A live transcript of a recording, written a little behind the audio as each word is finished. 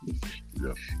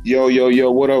Yo, yo,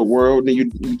 yo, what up, world? You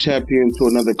tap into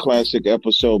another classic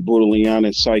episode, Brutally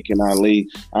Honest, Psych and Ali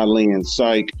and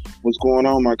Psych. What's going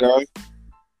on, my guy?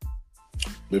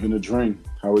 Living the dream.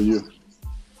 How are you?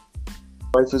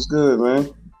 Life is good, man.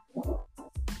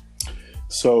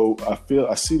 So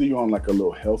I see that you're on like a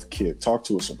little health kit. Talk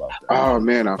to us about that. Oh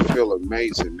man, I feel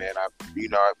amazing, man.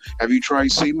 Have you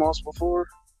tried sea moss before?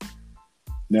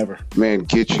 Never. Man,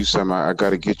 get you some. I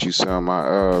gotta get you some.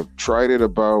 I tried it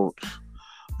about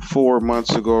 4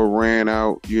 months ago, ran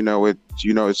out.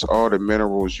 It's all the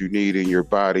minerals you need in your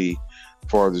body,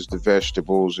 as far as the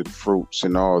vegetables and fruits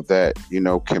and all that,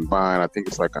 combined. I think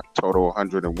it's like a total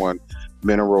 101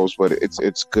 minerals, but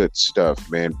it's good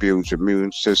stuff, man. Builds your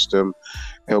immune system,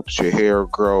 helps your hair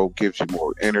grow, gives you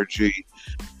more energy,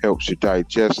 helps your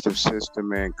digestive system,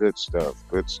 man. Good stuff.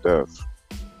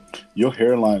 Your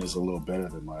hairline is a little better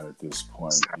than mine at this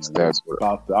point. I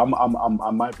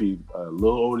might be a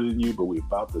little older than you, but we're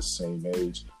about the same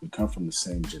age. We come from the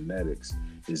same genetics.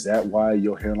 Is that why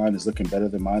your hairline is looking better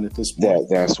than mine at this point?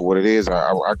 That's what it is.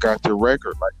 I got the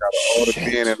record. Like out of all the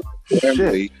men in my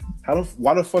family.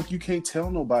 Why the fuck you can't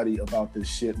tell nobody about this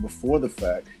shit before the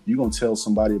fact? You gonna tell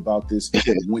somebody about this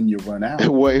when you run out?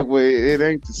 Wait, it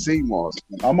ain't the sea moss.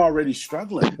 I'm already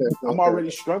struggling.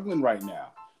 Right now.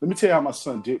 Let me tell you how my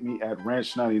son did me at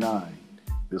Ranch 99,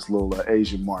 this little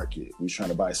Asian market. We was trying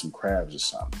to buy some crabs or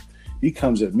something. He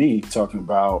comes at me talking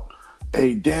about,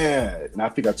 "Hey, Dad," and I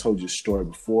think I told you a story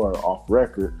before off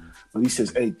record, but he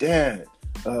says, "Hey, Dad,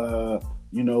 how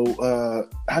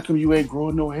come you ain't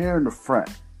growing no hair in the front?"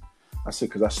 I said,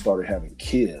 "Because I started having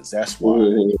kids. That's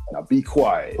why." Now be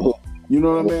quiet. You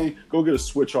know what I mean? Go get a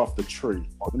switch off the tree.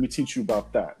 Let me teach you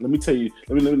about that. Let me tell you.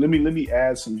 Let me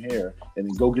add some hair and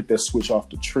then go get that switch off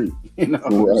the tree. You know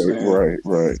what I'm saying?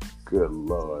 Right. Good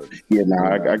Lord. Yeah,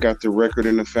 I got the record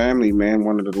in the family, man.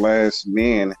 One of the last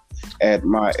men at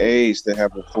my age to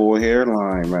have a full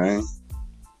hairline, man.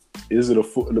 Is it a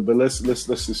full? But let's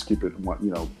just keep it.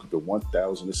 The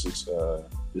 1,000. This is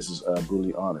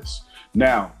brutally honest.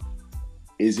 Now,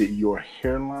 is it your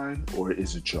hairline or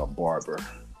is it your barber?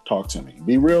 Talk to me.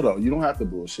 Be real though. You don't have to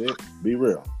bullshit. Be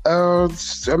real.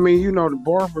 The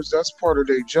barbers, that's part of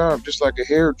their job, just like a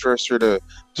hairdresser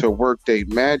to work their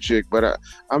magic. But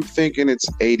I'm thinking it's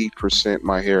 80%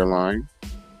 my hairline.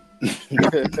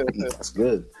 That's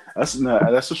good.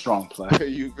 That's a strong play.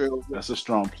 You feel? That's a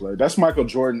strong play. That's Michael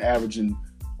Jordan averaging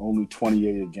only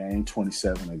 28 a game,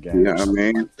 27 a game. Yeah,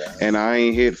 like and I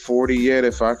ain't hit 40 yet.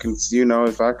 If I can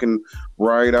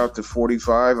ride out to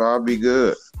 45, I'll be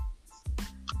good.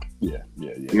 Yeah.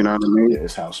 You know what I mean? Yeah,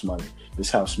 it's house money. It's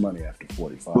house money after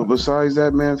 45. But besides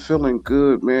that, man, feeling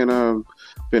good, man.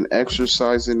 Been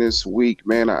exercising this week,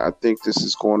 man. I think this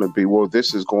is going to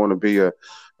be a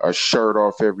shirt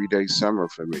off everyday summer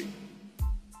for me.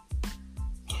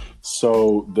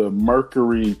 So the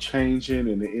mercury changing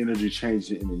and the energy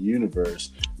changing in the universe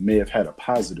may have had a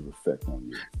positive effect on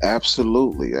you.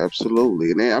 Absolutely. And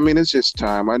it's just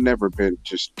time. I've never been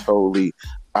just totally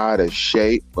out of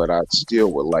shape, but I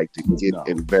still would like to get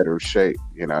in better shape.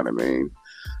 You know what I mean?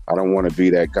 I don't want to be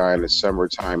that guy in the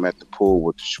summertime at the pool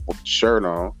with the shirt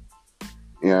on.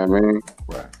 You know what I mean?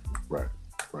 Right.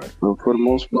 Well, for the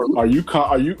most part, are you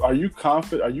confident? Are you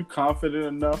confident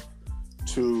enough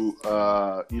to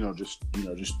just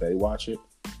Baywatch it?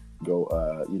 Go,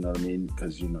 you know what I mean?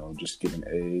 Because just given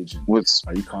age.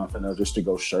 Are you confident enough just to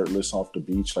go shirtless off the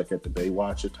beach, like at the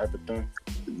Baywatch type of thing?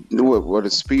 What a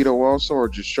Speedo also, or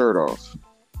just shirt off?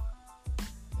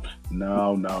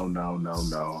 No Speedo.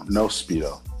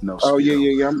 No Speedo. Oh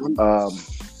yeah.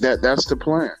 That's the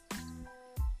plan.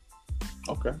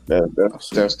 Okay.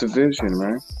 That's the vision,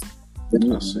 man.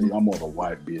 I see. I'm more of a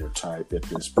white beater type at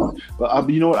this point. But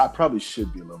you know what? I probably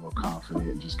should be a little more confident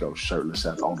and just go shirtless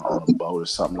on a boat or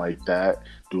something like that.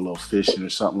 Do a little fishing or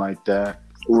something like that.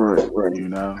 Right.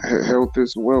 Health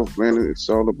is wealth, man. It's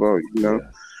all about,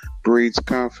 breeds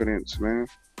confidence, man.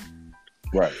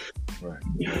 Right.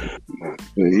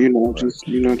 Just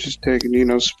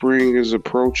taking, spring is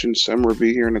approaching, summer will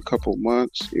be here in a couple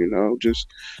months, just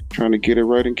trying to get it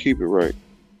right and keep it right.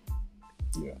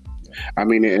 Yeah. I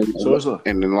mean, and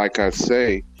then like I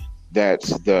say,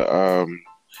 that's the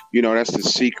that's the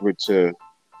secret to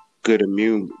good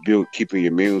keeping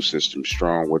your immune system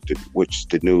strong, which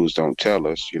the news don't tell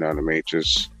us. You know what I mean?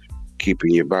 Just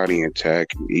keeping your body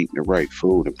intact and eating the right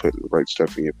food and putting the right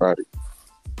stuff in your body.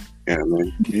 You know what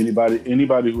I mean?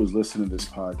 Anybody who is listening to this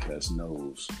podcast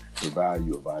knows the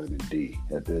value of vitamin D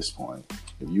at this point.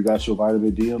 If you got your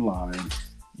vitamin D in line,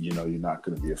 you're not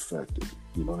going to be affected.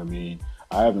 You know what I mean?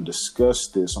 I haven't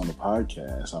discussed this on the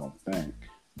podcast, I don't think,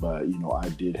 but I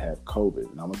did have COVID,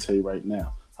 and I'm gonna tell you right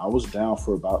now, I was down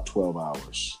for about 12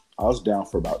 hours.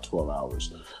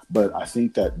 But I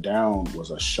think that down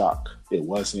was a shock. It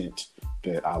wasn't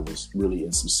that I was really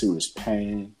in some serious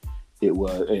pain. It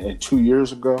was, and 2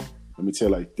 years ago, let me tell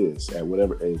you like this, at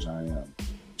whatever age I am,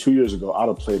 2 years ago, I'd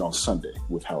have played on Sunday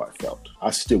with how I felt. I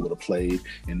still would have played,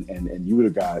 and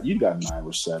you'd got 9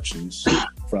 receptions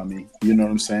from me. You know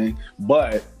what I'm saying?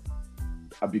 But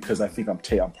because I think I'm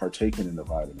partaking in the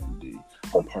vitamin D,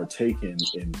 I'm partaking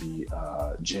in the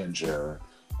ginger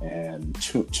and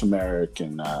turmeric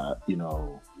and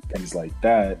things like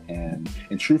that, and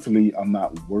truthfully, I'm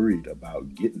not worried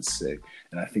about getting sick,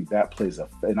 and I think that plays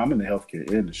and I'm in the healthcare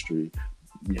industry,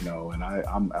 and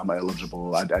I'm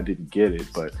eligible. I didn't get it,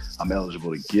 but I'm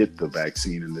eligible to get the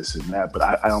vaccine and this and that, but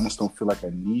I almost don't feel like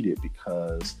I need it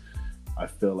because I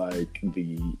feel like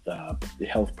the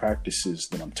health practices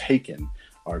that I'm taking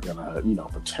are gonna,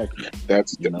 protect me.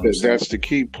 That's the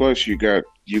key. Plus, you got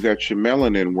your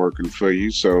melanin working for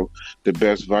you. So the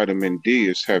best vitamin D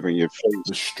is having your face.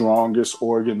 The strongest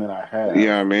organ that I have.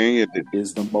 Yeah, I mean, it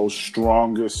is the most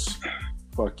strongest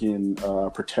fucking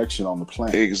protection on the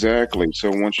planet. Exactly. So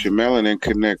once your melanin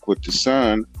connect with the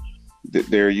sun,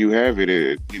 there you have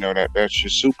it. That's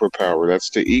your superpower. That's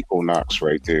the equinox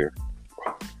right there.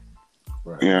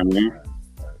 Right. Yeah, I mean. Right.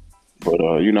 But,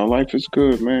 life is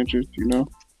good, man. Just,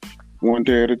 one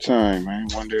day at a time, man.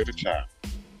 One day at a time.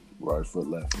 Right foot,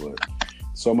 left foot.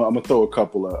 So I'm gonna throw a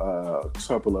couple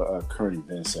of current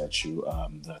events at you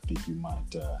that I think you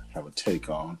might have a take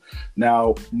on.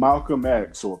 Now, Malcolm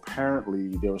X. So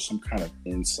apparently there was some kind of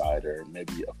insider,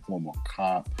 maybe a former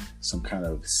cop, some kind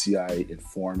of CIA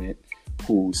informant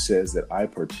who says that I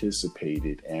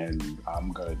participated, and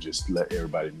I'm gonna just let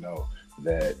everybody know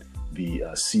that the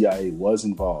CIA was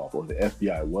involved, or the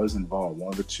FBI was involved.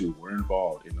 One of the two were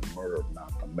involved in the murder of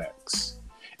Malcolm X,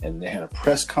 and they had a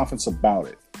press conference about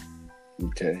it.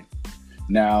 Okay,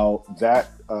 now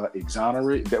that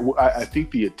I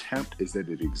think the attempt is that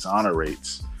it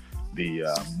exonerates the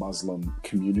Muslim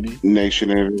community,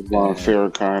 Nation of Islam,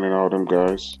 Farrakhan, and all them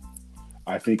guys.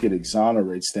 I think it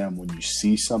exonerates them when you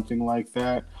see something like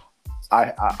that.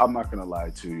 I'm not going to lie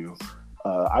to you.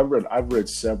 I've read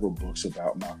several books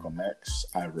about Malcolm X.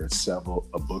 I've read several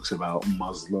books about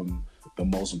the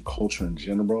Muslim culture in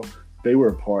general. They were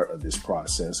a part of this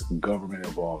process, government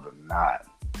involved or not.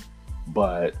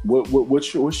 But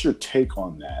what's your take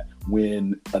on that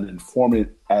when an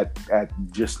informant at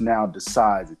just now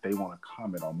decides that they want to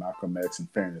comment on Malcolm X? In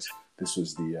fairness, this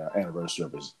was the anniversary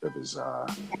of his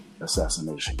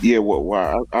assassination. Yeah,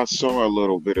 well, I saw a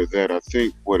little bit of that. I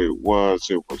think what it was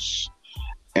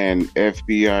an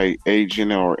FBI agent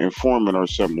or informant or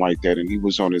something like that, and he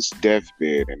was on his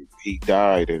deathbed and he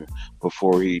died, and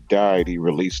before he died he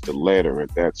released a letter, and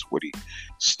that's what he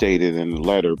stated in the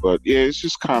letter. But yeah, it's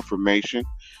just confirmation.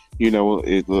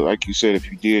 Like you said,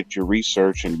 if you did your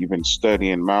research and you've been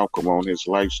studying Malcolm on his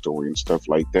life story and stuff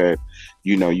like that,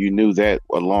 you knew that,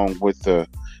 along with that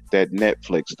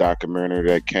Netflix documentary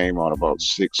that came out about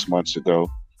 6 months ago.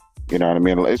 You know what I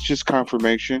mean? It's just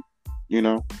confirmation,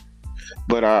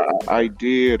 But I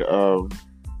did.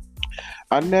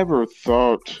 I never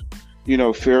thought,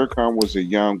 Farrakhan was a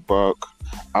young buck.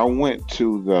 I went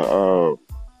to the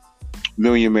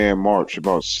Million Man March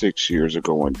about 6 years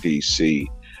ago in D.C.,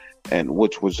 and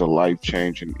which was a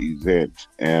life-changing event.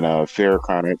 And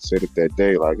Farrakhan had said it that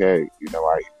day, like, "Hey,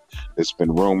 there's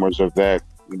been rumors of that,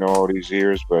 all these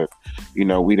years, but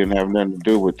we didn't have nothing to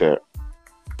do with that."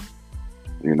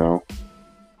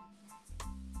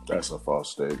 That's a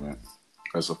false statement.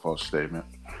 I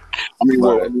mean,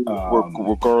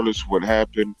 regardless of what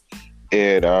happened,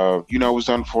 it was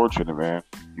unfortunate, man.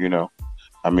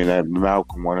 I mean, that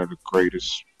Malcolm, one of the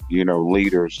greatest,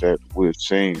 leaders that we've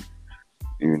seen.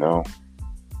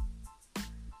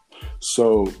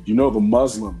 So the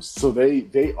Muslims. So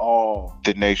they all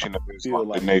the Nation of Islam.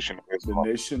 Like the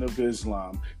Nation of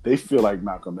Islam. They feel like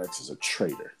Malcolm X is a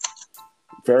traitor.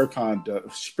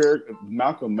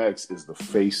 Malcolm X is the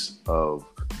face of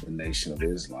the Nation of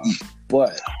Islam,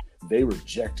 but they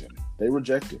reject him.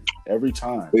 Every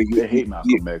time. They hate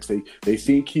Malcolm X. They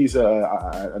think he's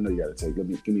I know you got to take.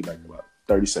 Give me back about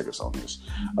 30 seconds on this.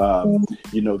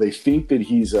 They think that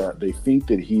he's a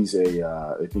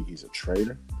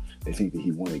traitor. They think that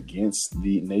he went against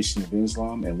the Nation of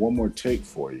Islam. And one more take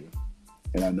for you,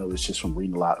 and I know this just from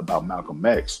reading a lot about Malcolm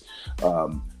X.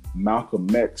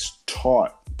 Malcolm X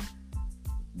taught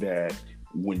that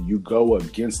when you go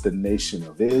against the Nation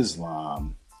of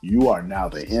Islam, you are now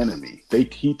the enemy.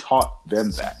 He taught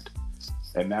them that,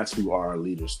 and that's who are our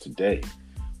leaders today.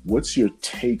 What's your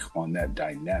take on that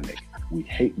dynamic? We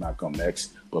hate Malcolm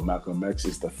X. but Malcolm X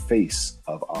is the face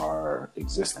of our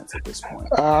existence at this point.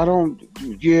 I don't.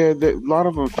 Yeah, a lot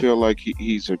of them feel like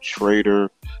he's a traitor.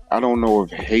 I don't know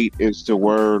if hate is the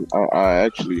word. I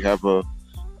actually have a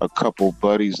couple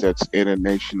buddies that's in a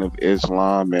Nation of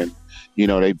Islam, and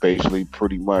they basically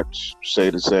pretty much say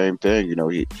the same thing.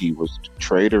 He was a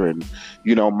traitor, and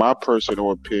my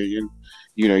personal opinion,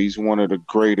 he's one of the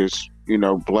greatest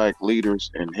black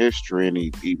leaders in history, and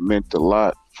he meant a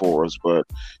lot for us. But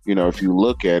if you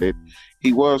look at it,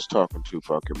 he was talking too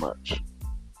fucking much.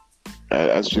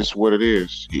 That's just what it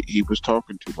is. He was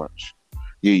talking too much.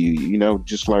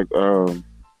 Just like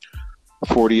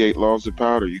 48 laws of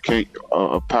power. You can't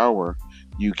power.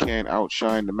 You can't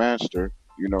outshine the master.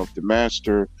 If the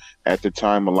master at the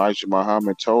time Elijah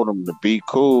Muhammad told him to be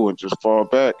cool and just fall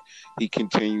back, he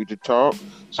continued to talk.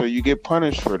 So you get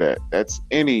punished for that. That's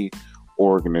any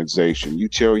organization. You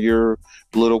tell your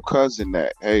little cousin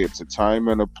that, hey, it's a time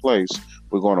and a place.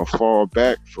 We're going to fall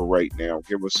back for right now.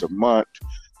 Give us a month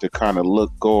to kind of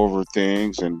go over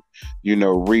things and,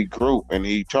 regroup. And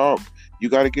he talked. You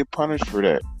got to get punished for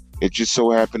that. It just so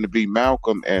happened to be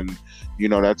Malcolm, and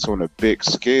that's on a big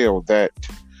scale. That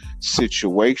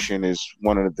situation is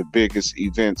one of the biggest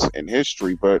events in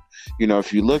history. But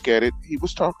if you look at it, he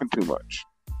was talking too much.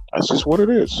 That's just what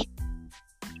it is.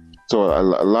 So a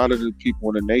lot of the people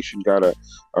in the nation got a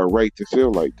right to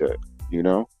feel like that.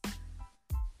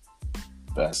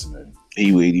 Fascinating.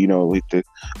 He with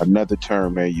another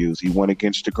term they use, he went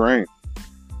against the grain.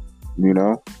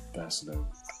 Fascinating.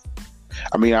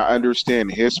 I mean, I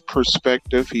understand his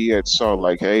perspective. He had saw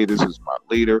like, hey, this is my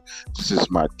leader, this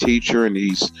is my teacher, and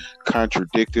he's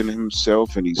contradicting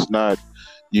himself, and he's not,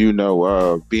 being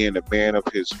a man of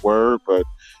his word. But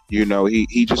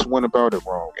he just went about it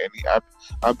wrong, and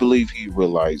I believe he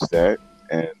realized that.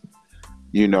 And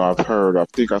I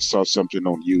think I saw something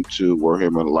on YouTube where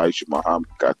him and Elijah Muhammad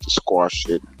got to squash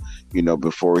it,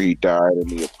 before he died,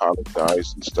 and he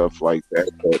apologized and stuff like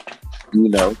that. But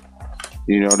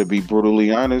to be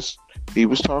brutally honest, he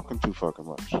was talking too fucking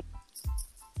much.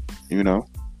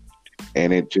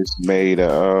 And it just made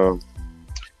it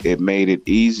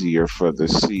easier for the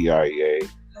CIA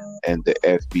and the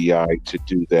FBI to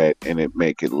do that, and it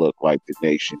make it look like the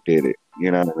nation did it. You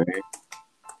know what I mean?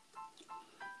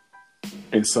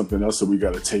 And something else that we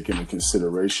got to take into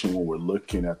consideration when we're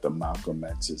looking at the Malcolm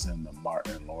X's and the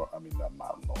Martin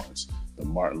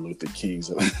Luther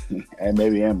Kings, and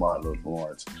Martin Luther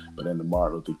Lawrence, but then the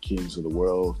Martin Luther Kings of the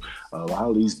world. A lot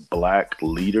of these black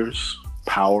leaders,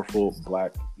 powerful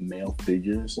black male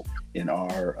figures in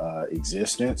our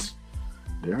existence,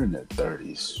 they're in their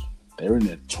 30s. They're in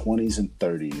their 20s and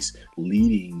 30s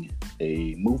leading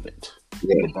a movement.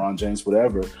 Yeah. LeBron James,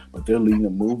 whatever, but they're leading a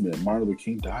movement. Martin Luther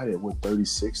King died at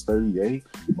 36, 38.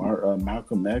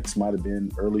 Malcolm X might have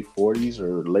been early 40s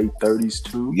or late 30s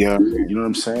too. Yeah, you know what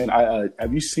I'm saying.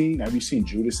 Have you seen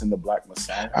Judas and the Black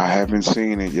Messiah? I haven't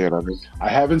seen it yet. I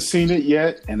haven't seen it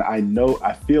yet, and I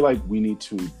feel like we need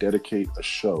to dedicate a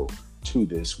show to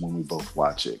this when we both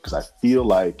watch it, because I feel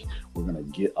like we're gonna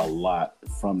get a lot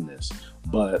from this.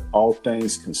 But all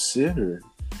things considered,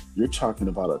 you're talking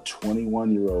about a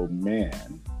 21-year-old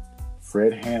man,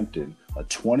 Fred Hampton, a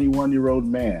 21-year-old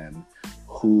man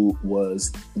who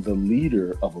was the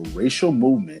leader of a racial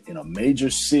movement in a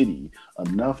major city,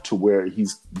 enough to where he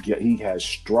has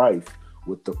strife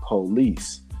with the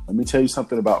police. Let me tell you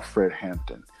something about Fred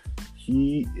Hampton.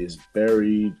 He is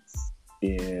buried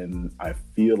in, I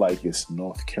feel like it's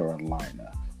North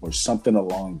Carolina or something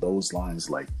along those lines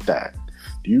like that.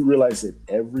 Do you realize that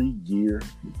every year,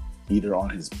 either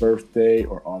on his birthday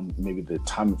or on maybe the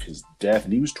time of his death,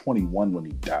 and he was 21 when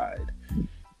he died,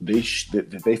 they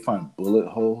find bullet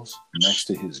holes next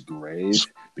to his grave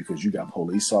because you got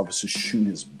police officers shooting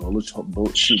his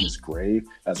shooting his grave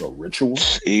as a ritual?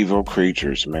 Evil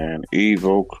creatures, man.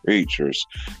 Evil creatures.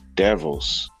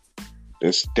 Devils.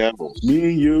 It's devils.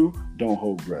 Me and you don't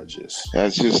hold grudges.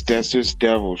 That's just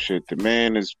devil shit. The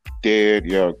man is dead.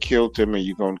 Y'all killed him, and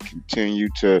you're gonna continue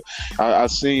to. I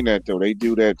seen that though. They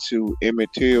do that to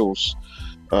Emmett Till's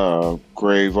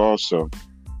grave also.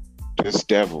 Just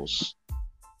devils.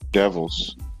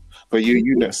 But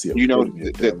you know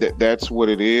that's what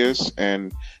it is,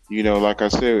 and like I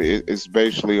said, it's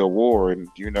basically a war, and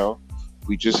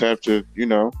we just have to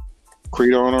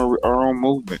create our own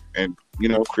movement and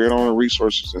create our own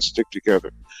resources and stick together.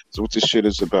 That's what this shit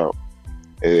is about.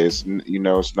 It's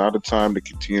not a time to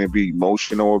continue to be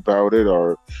emotional about it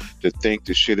or to think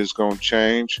the shit is going to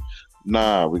change.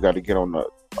 Nah, we got to get on the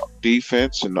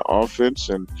defense and the offense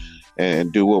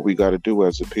and do what we got to do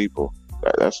as a people.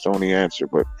 That's the only answer.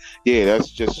 But yeah, that's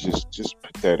just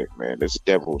pathetic, man. That's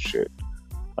devil shit.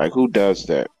 Like, who does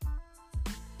that?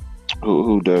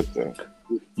 Who does that?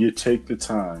 You take the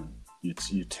time. You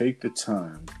take the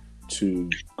time to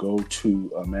go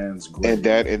to a man's grave.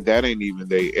 And that ain't even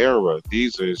their era.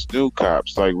 These are his new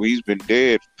cops. Like, he's been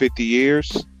dead 50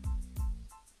 years.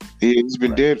 He's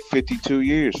been dead 52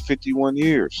 years, 51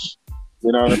 years.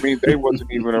 You know what I mean? They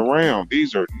wasn't even around.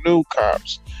 These are new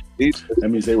cops. That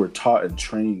means they were taught and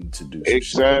trained to do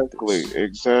exactly.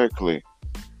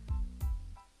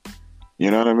 You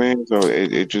know what I mean? So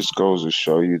it just goes to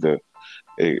show you the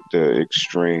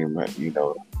extreme,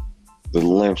 the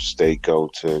lengths they go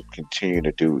to continue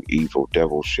to do evil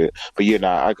devil shit. But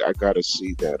I gotta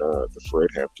see that the Fred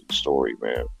Hampton story,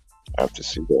 man. I have to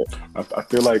see that. I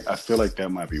feel like that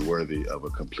might be worthy of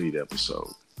a complete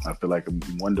episode. I feel like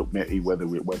whether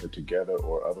we're together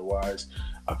or otherwise,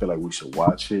 I feel like we should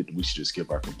watch it. We should just give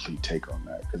our complete take on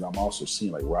that, because I'm also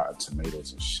seeing like Rotten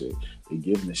Tomatoes and shit. They're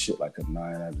giving this shit like a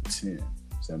 9 out of 10.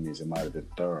 So that means it might have been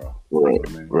thorough. Right. You know what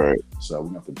I mean? Right. So we're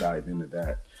gonna have to dive into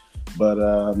that. But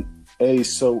hey,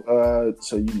 so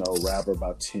rapper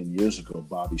about 10 years ago,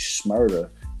 Bobby Shmurda,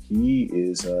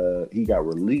 he got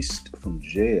released from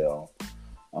jail.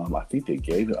 I feel like they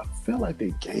gave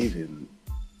him,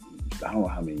 I don't know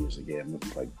how many years they gave him,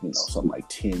 like, something like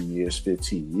 10 years,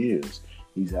 15 years.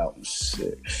 He's out in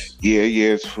 6. Yeah.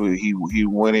 He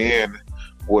went in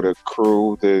with a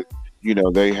crew that,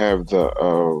 they have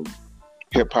the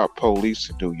hip hop police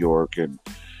in New York, and,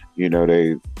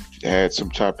 they had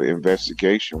some type of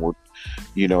investigation with,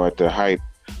 at the height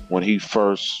when he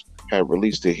first had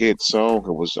released a hit song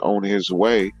and was on his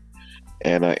way,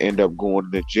 and end up going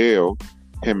to jail,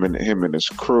 him and his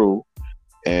crew.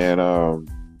 And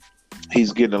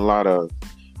he's getting a lot of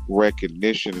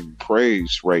recognition and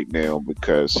praise right now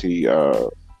because he had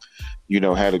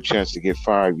a chance to get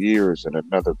 5 years, and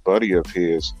another buddy of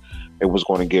his, it was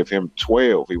going to give him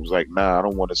 12. He was like, nah, I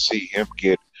don't want to see him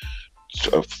get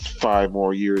 5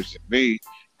 more years than me.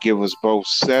 Give us both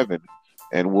 7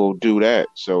 and we'll do that.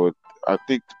 So I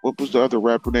think, what was the other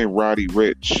rapper name? Roddy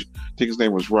Ricch. I think his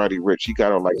name was Roddy Ricch. He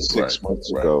got out like 6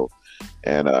 months ago.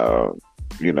 And,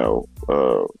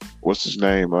 what's his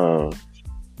name?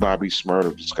 Bobby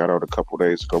Shmurda just got out a couple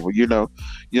days ago. But,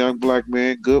 young black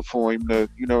man, good for him to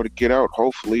get out.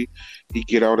 Hopefully he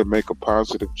get out and make a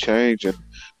positive change and,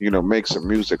 make some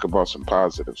music about some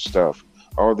positive stuff.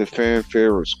 All the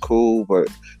fanfare is cool, but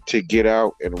to get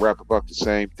out and rap about the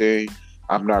same thing,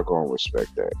 I'm not going to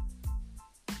respect that.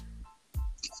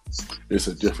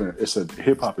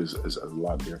 Hip hop is a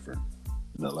lot different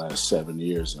in the last 7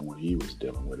 years than when he was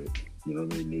dealing with it. You know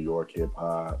what I mean? New York hip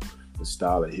hop, the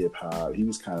style of hip hop. He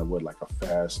was kind of like a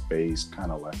fast paced,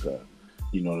 kind of like a,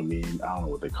 you know what I mean? I don't know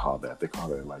what they call that. They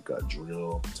call it like a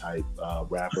drill type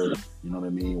rapper. You know what I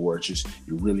mean? Where it's just,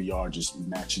 you really are just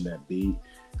matching that beat.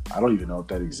 I don't even know if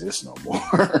that exists no more.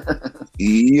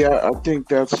 Yeah, I think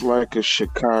that's like a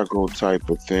Chicago type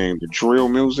of thing. The drill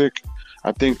music,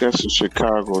 I think that's a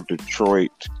Chicago,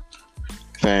 Detroit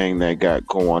thing that got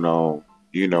going on.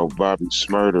 Bobby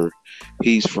Shmurda,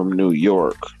 he's from New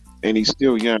York, and he's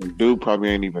still young. Dude probably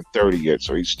ain't even 30 yet,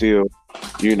 so he's still,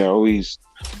 he's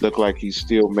looked like he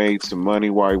still made some money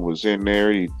while he was in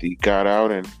there. He got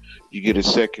out, and you get a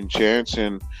second chance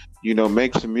and,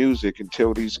 make some music and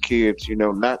tell these kids,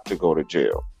 not to go to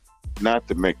jail, not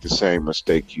to make the same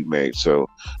mistake you made. So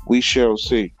we shall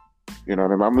see. You know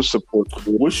what I mean? I'm going to support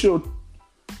you.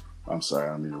 I'm sorry,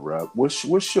 I don't mean to interrupt. What's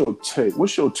your take?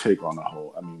 What's your take on the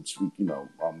whole? I mean,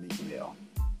 on Meek Mill.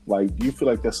 Like, do you feel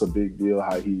like that's a big deal?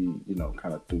 How he,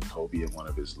 kind of threw Kobe in one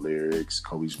of his lyrics.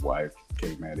 Kobe's wife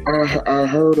came at him. I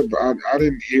heard about. I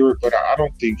didn't hear it, but I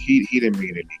don't think he didn't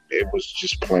mean it. It was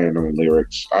just playing on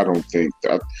lyrics. I don't think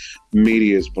that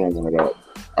media is blowing it up.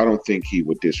 I don't think he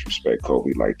would disrespect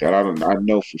Kobe like that. I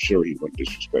know for sure he wouldn't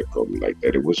disrespect Kobe like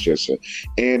that. It was just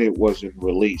and it wasn't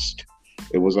released.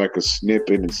 It was like a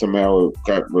snippet, and somehow it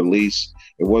got released.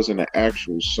 It wasn't an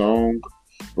actual song,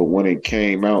 but when it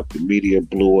came out, the media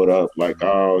blew it up like,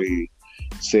 oh, he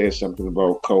said something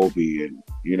about Kobe, and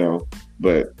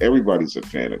But everybody's a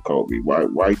fan of Kobe.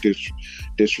 Why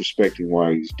disrespecting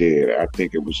why he's dead? I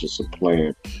think it was just a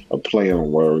play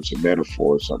on words, a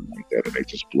metaphor, or something like that, and they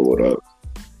just blew it up.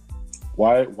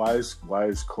 Why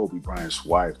is Kobe Bryant's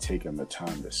wife taking the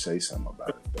time to say something about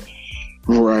it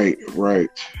though? Right.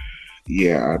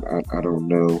 Yeah, I don't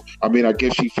know. I mean, I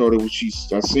guess she felt it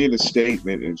was. I seen a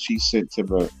statement, and she sent him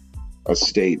a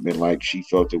statement like she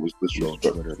felt it was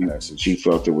disrespectful. She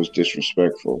felt it was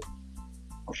disrespectful,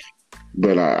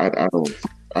 but I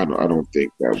don't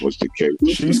think that was the case.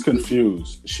 She's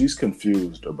confused. She's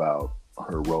confused about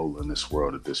her role in this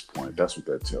world at this point. That's what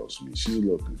that tells me. She's a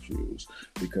little confused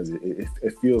because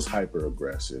it feels hyper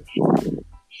aggressive. You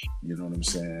know what I'm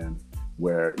saying?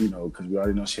 Where, you know, because we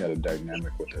already know she had a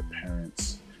dynamic with her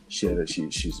parents. She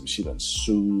done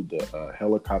sued the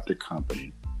helicopter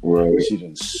company. Right. She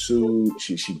done sued.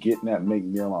 She getting at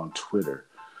McNeil on Twitter.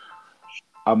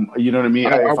 You know what I mean?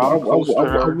 I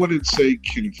wouldn't say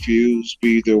confused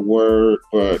be the word,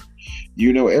 but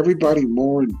you know, everybody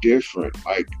more different.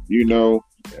 Like, you know,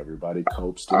 everybody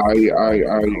copes.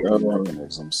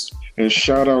 Mechanisms. And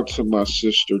shout out to my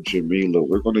sister Jamila.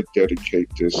 We're going to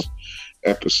dedicate this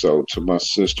episode to my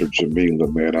sister Jamila.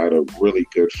 Man, I had a really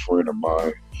good friend of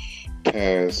mine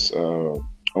pass on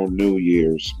New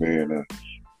Year's. Man, a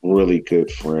really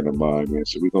good friend of mine. Man,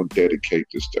 so we're going to dedicate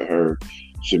this to her.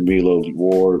 Jamila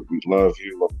Ward, we love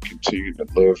you. I'm continuing to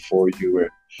live for you, and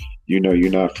you know you're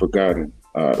not forgotten.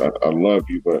 I love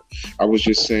you, but I was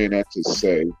just saying that to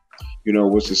say, you know,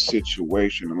 what's the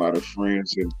situation? A lot of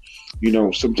friends, and you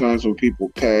know, sometimes when people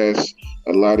pass,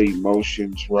 a lot of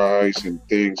emotions rise and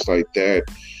things like that,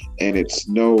 and it's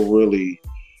no really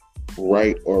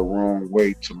right or wrong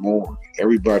way to mourn.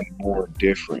 Everybody mourn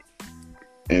different,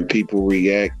 and people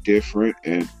react different,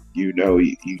 and you know,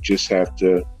 you just have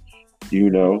to, you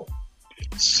know,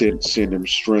 send them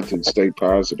strength and stay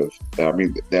positive. I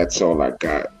mean, that's all I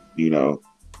got, you know.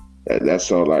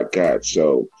 That's all I got.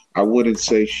 So I wouldn't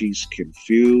say she's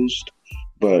confused,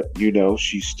 but, you know,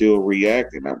 she's still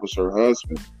reacting. That was her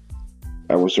husband.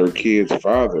 That was her kid's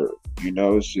father. You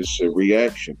know, it's just a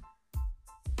reaction,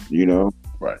 you know.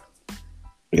 Right.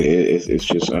 It's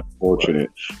just unfortunate.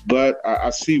 Right. But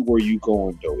I see where you're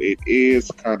going, though. It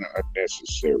is kind of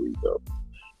unnecessary, though.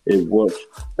 It was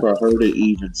for her to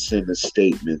even send a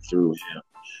statement through him.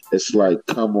 It's like,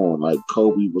 come on, like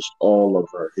Kobe was all of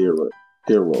her hero.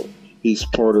 He's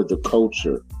part of the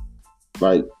culture.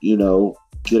 Like, you know,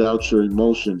 get out your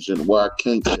emotions. And why I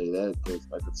can't say that, because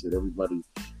like I said, everybody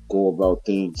go about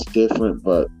things different.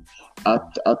 But I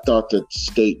thought the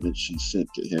statement she sent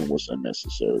to him was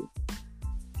unnecessary.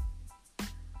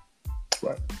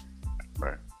 Right.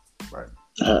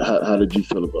 How did you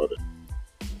feel about it?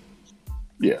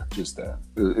 Yeah, just that.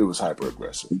 It was hyper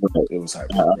aggressive. It was hyper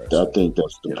aggressive. I think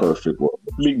that's the perfect word.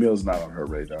 Meek Mill's not on her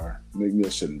radar. Meek Mill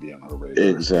shouldn't be on her radar.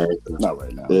 Exactly. Not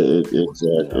right now.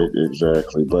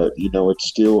 Exactly. But, you know, it's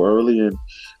still early and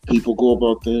people go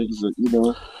about things that, you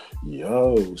know.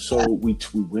 Yo, so we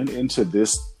went into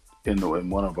this in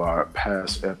one of our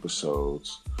past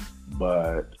episodes,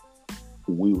 but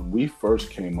when we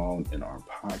first came on in our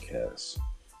podcast,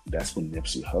 that's when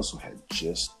Nipsey Hussle had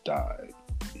just died.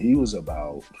 He was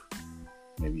about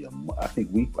maybe I think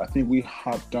we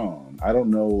hopped on. I don't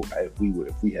know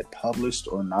if we had published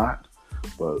or not,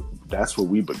 but that's where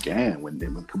we began when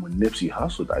Nipsey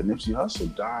Hussle died. Nipsey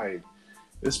Hussle died.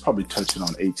 It's probably touching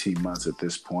on 18 months at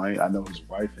this point. I know his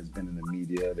wife has been in the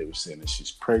media. They were saying that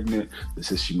she's pregnant. They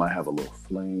said she might have a little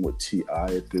fling with T.I.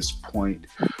 at this point.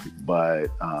 But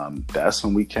that's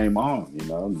when we came on. You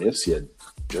know, Nipsey had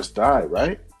just died,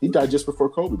 right? He died just before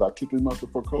Kobe, about 2-3 months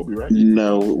before Kobe, right?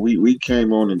 No, we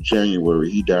came on in January.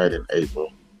 He died in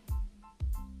April.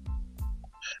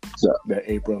 So that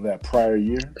April of that prior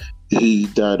year? He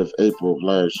died of April of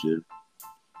last year.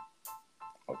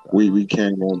 Okay. We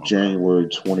came on January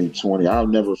 2020. I'll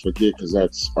never forget because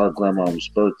that's our grandma's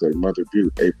birthday, Mother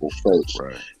Butte, April 1st.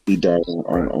 Right. He died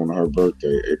on her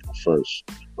birthday, April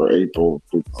 1st, or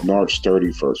March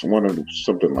 31st, one of them,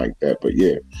 something like that. But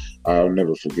yeah, I'll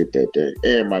never forget that day.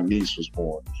 And my niece was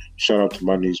born. Shout out to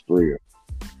my niece Bria.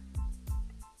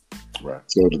 Right.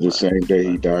 So the same day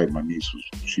he died, my niece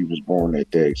was born that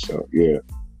day. So yeah,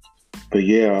 but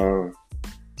yeah.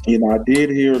 You know, I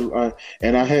did hear,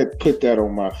 and I had put that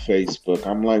on my Facebook.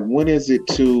 I'm like, when is it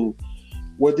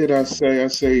what did I say? I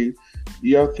say,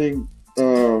 y'all think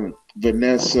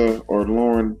Vanessa or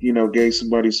Lauren, you know, gave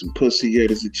somebody some pussy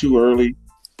yet? Is it too early?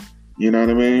 You know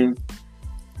what I mean?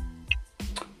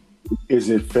 Is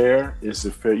it fair?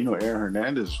 You know, Aaron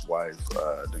Hernandez's wife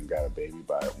then got a baby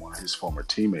by one of his former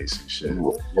teammates and shit.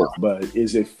 Yeah. But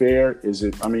is it fair?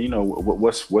 I mean, you know,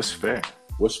 what's fair?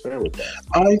 What's fair with that?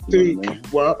 I think,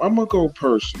 well, I'm going to go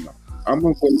personal.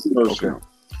 Okay.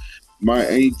 My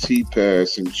auntie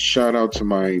passed, and shout out to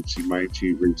my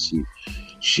auntie Reese.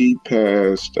 She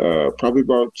passed probably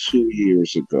about 2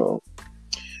 years ago.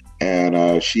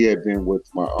 And she had been with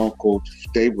my uncle.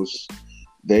 They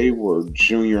were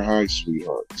junior high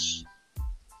sweethearts.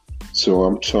 So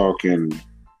I'm talking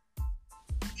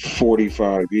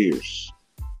 45 years.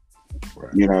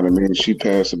 Right. You know what I mean? She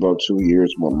passed about 2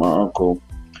 years with my uncle.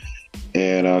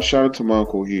 And shout out to my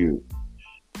Uncle Hugh.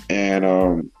 And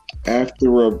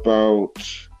after about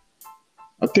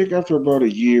I think after about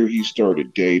a year, he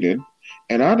started dating,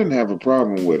 and I didn't have a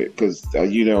problem with it because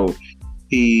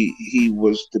he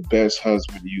was the best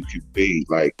husband you could be.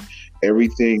 Like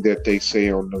everything that they say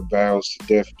on the vows to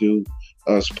death do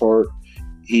us part,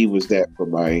 he was that for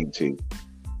my auntie.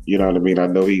 You know what I mean? I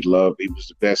know he was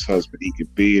the best husband he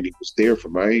could be, and he was there for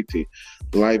my auntie.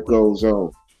 Life goes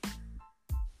on.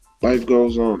 Life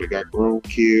goes on. They got grown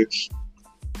kids.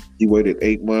 He waited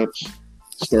 8 months,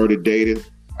 started dating.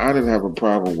 I didn't have a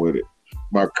problem with it.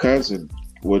 My cousin,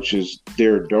 which is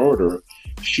their daughter,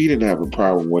 she didn't have a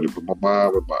problem with it, but my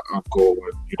mom and my uncle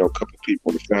and a couple of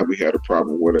people in the family had a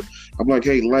problem with it. I'm like,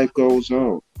 hey, life goes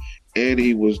on, and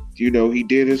he was, he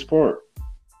did his part.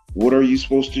 What are you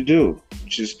supposed to do?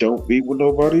 Just don't be with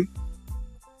nobody.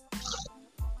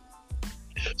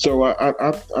 So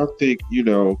I think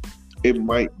it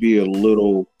might be a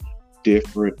little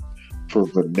different for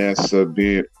Vanessa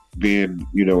being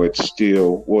it's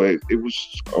still it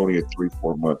was only a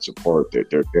 3-4 months apart that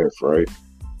they're deaf, right?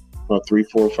 About 3,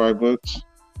 4, 5 months.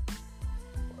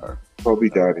 Probably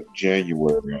died in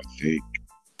January, I think.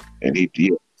 And he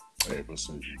did.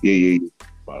 Yeah.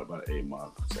 About 8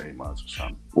 months, 8 months or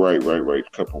something. Right. A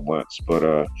couple months.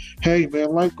 But hey man,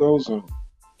 life goes on.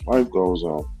 Life goes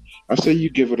on. I say you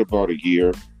give it about a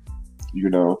year,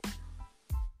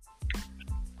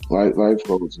 Life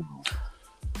goes on.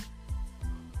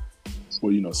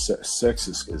 Well, sex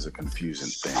is a confusing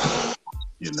thing,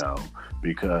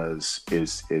 because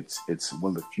it's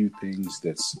one of the few things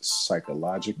that's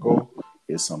psychological,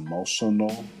 it's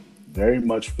emotional, very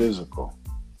much physical,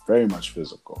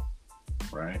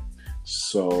 right?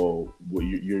 So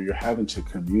you're having to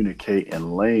communicate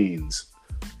in lanes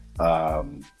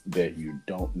that you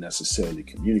don't necessarily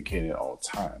communicate at all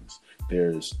times.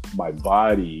 There's my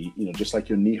body, just like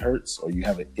your knee hurts or you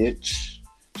have an itch.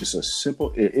 Just a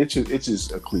simple itch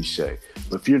is a cliche,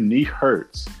 but if your knee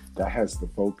hurts, that has the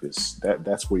focus.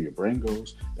 That's where your brain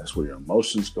goes. That's where your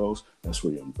emotions goes. That's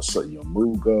where your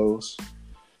mood goes.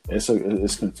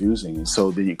 It's confusing, and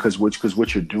so because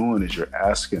what you're doing is you're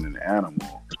asking an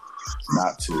animal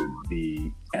not to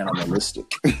be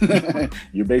animalistic.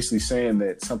 You're basically saying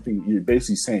that something. You're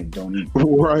basically saying don't eat.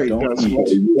 Right. Don't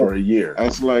eat for a year.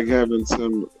 That's like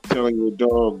telling your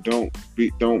dog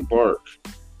don't bark.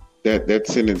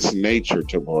 That's in its nature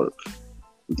to bark.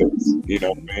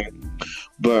 Man.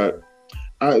 But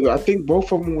I think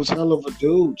both of them was hell of a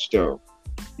dudes, though.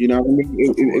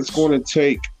 It's going to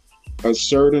take a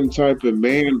certain type of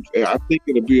man. I think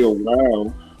it'll be a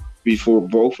while before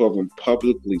both of them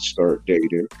publicly start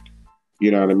dating. You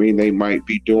know what I mean? They might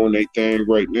be doing their thing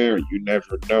right now. You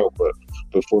never know. But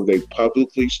before they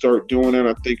publicly start doing it,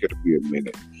 I think it'll be a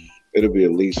minute. It'll be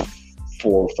at least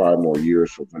 4 or 5 more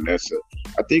years for Vanessa.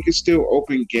 I think it's still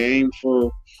open game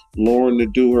for Lauren to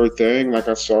do her thing. Like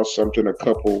I saw something a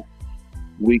couple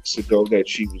weeks ago that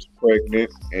she was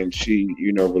pregnant and she,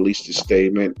 released a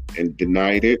statement and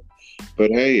denied it. But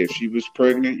hey, if she was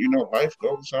pregnant, life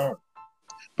goes on.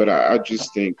 But I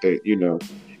just think that,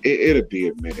 it'll be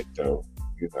a minute though.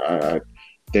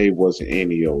 They wasn't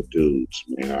any old dudes,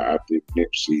 man. I think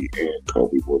Nipsey and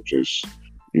Kobe were just,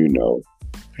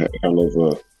 hell of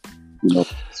a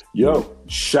Yo,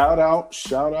 shout out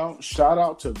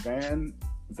to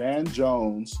Van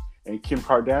Jones and Kim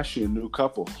Kardashian, new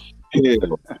couple. Yeah.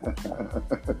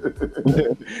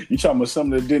 You talking about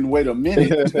something that didn't wait a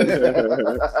minute?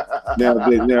 now,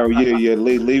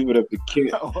 leave it up to Kim.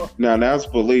 Now that's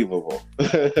believable.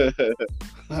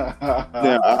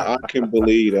 Now I can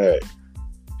believe that.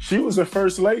 She was the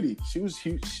first lady. She was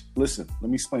huge. Listen, let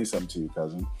me explain something to you,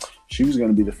 cousin. She was going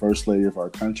to be the first lady of our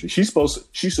country. She's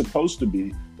supposed to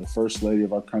be the first lady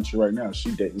of our country right now. She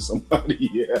dating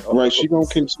somebody else. Right. She going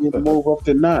to continue to move up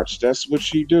the notch. That's what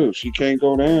she do. She can't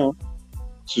go down.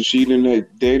 So she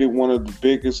dated one of the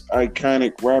biggest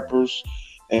iconic rappers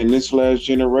in this last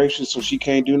generation. So she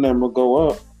can't do nothing but go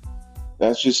up.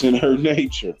 That's just in her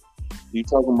nature. You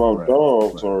talking about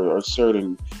dogs or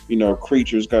certain,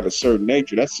 creatures got a certain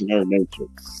nature. That's in her nature.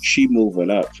 She moving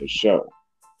up for sure.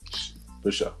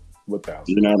 For sure. Without,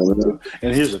 you know what I mean?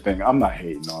 And here's the thing, I'm not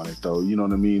hating on it though. You know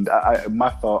what I mean? My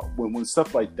thought when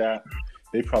stuff like that,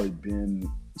 they probably been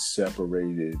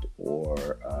separated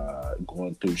or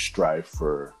going through strife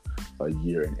for a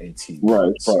year and 18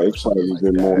 months. Right.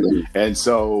 Like and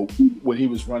so when he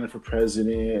was running for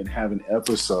president and having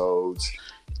episodes,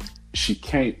 she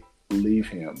can't leave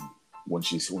him when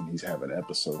he's having an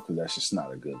episode, because that's just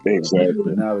not a good look. Exactly.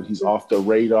 But now that he's off the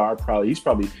radar, he's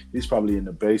probably in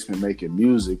the basement making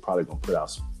music, probably gonna put out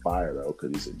some fire though,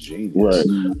 because he's a genius.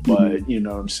 Right. But you know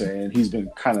what I'm saying, he's been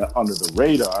kind of under the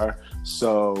radar.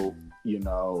 So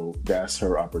that's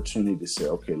her opportunity to say,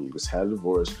 okay, let's have a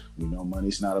divorce. We know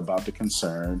money's not about the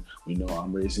concern. We know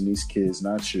I'm raising these kids,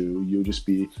 not you. You'll just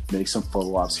make some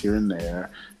photo ops here and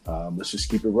there. Let's just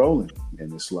keep it rolling.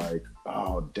 And it's like,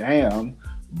 oh, damn.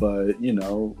 But,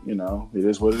 it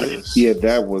is what it is. Yeah,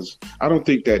 I don't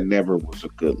think that never was a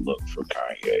good look for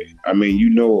Kanye. I mean,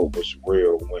 it was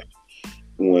real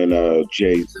when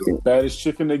Jay-Z, baddest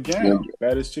chick in the game.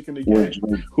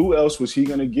 Who else was he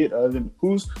gonna get other than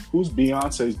who's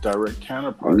Beyonce's direct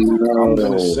counterpart? No. I'm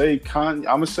gonna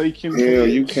say Kim K. Hell,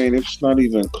 you can't. It's not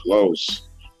even close.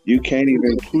 You can't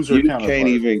even. Who's her counterpart? Can't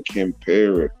even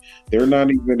compare it. They're not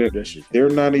even. They're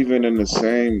not even in the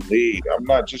same league. I'm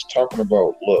not just talking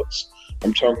about looks.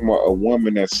 I'm talking about a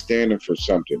woman that's standing for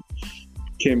something.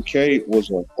 Kim K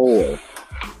was a whore.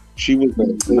 She was a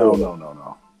whore.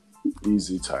 No.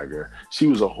 Easy, Tiger. She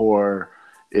was a whore.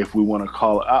 If we want to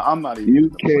call it, I'm not even. You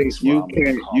can't.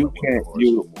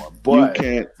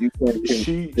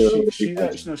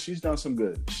 She's done some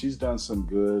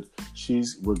good.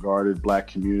 She's regarded Black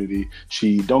community.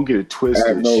 Don't get it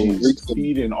twisted. She's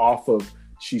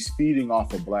feeding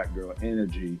off of Black girl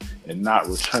energy and not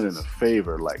returning a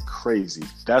favor like crazy.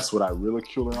 That's what I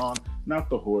ridicule her on. Not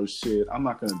the horse shit. I'm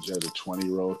not going to judge a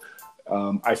 20-year-old.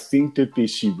 I think that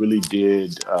she really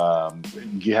did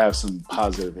have some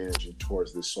positive energy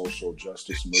towards this social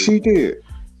justice movement. She did.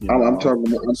 I'm talking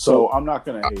about. I'm not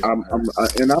going to hate I'm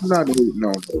not hating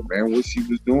on her, man. What she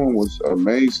was doing was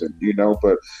amazing,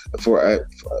 But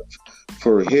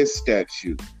for his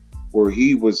statue, where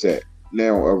he was at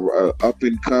now, up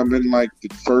and coming, like the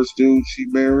first dude she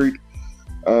married,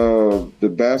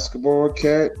 the basketball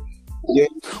cat. Yeah.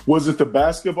 Was it the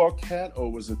basketball cat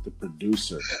or was it the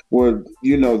producer? Well,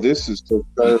 this is the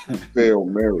third failed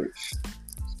marriage.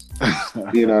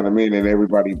 You know what I mean? And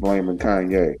everybody blaming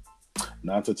Kanye.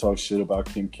 Not to talk shit about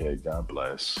Kim K. God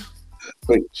bless.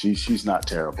 But she's not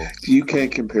terrible. You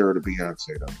can't compare her to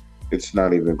Beyonce, though. It's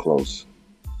not even close.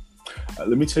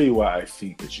 Let me tell you why I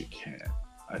think that you can.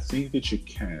 I think that you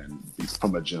can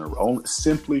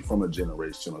simply from a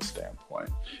generational standpoint.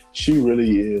 She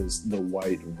really is the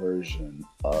white version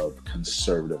of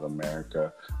conservative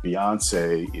America.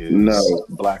 Beyonce is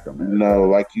Black America. No,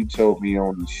 like you told me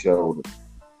on the show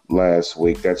last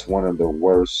week, that's one of the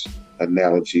worst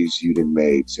analogies you've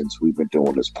made since we've been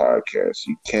doing this podcast.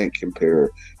 You can't compare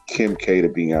Kim K to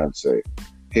Beyonce.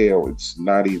 Hell, it's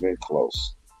not even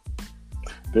close.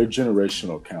 They're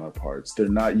generational counterparts. They're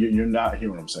not. You're not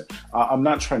hearing what I'm saying. I'm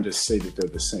not trying to say that they're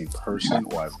the same person,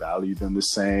 or I value them the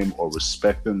same, or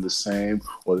respect them the same,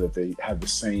 or that they have the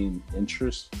same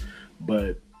interest.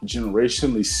 But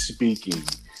generationally speaking,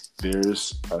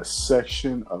 there's a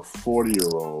section of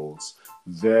 40-year-olds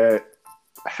that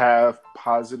have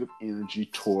positive energy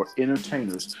toward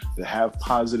entertainers that have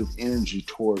positive energy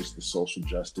towards the social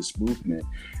justice movement.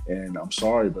 And I'm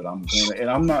sorry, but I like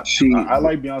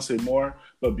Beyonce more,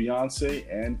 but Beyonce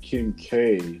and Kim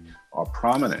K are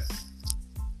prominent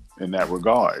in that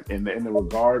regard, in the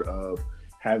regard of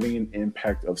having an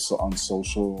impact on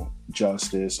social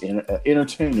justice,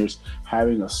 entertainers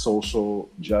having a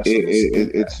social justice.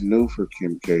 It's new for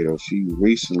Kim K, though. She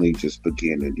recently just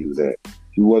began to do that.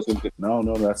 She wasn't. No,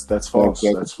 that's false.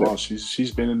 That's false.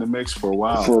 She's been in the mix for a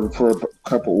while. For a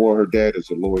couple. Well, her dad is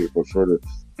a lawyer, but for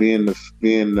being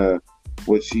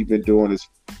what she's been doing has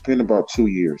been about 2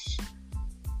 years.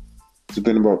 It's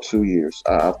been about 2 years.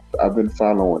 I've been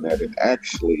following that, and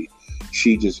actually,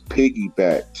 she just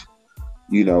piggybacked,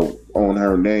 on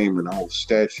her name and whole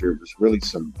stature. It was really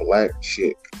some Black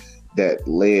chick that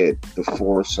led the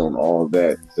force on all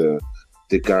that.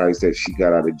 The guys that she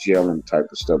got out of jail and type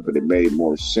of stuff, but it made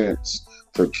more sense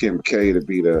for Kim K to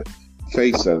be the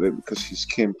face of it because she's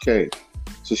Kim K.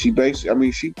 So she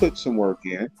basically, she put some work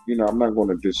in. I'm not going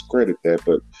to discredit that,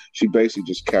 but she basically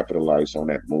just capitalized on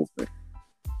that movement.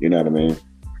 You know what I mean?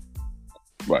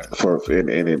 Right. And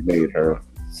it made her,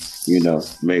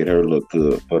 made her look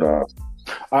good. But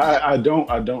I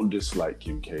don't dislike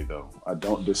Kim K though. I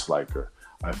don't dislike her.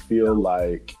 I feel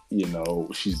like,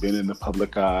 she's been in the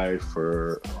public eye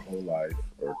for her whole life,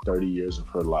 or 30 years of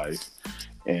her life.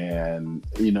 And,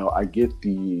 I get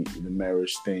the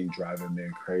marriage thing, driving men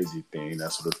crazy thing.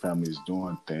 That's what her family's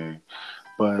doing thing.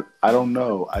 But I don't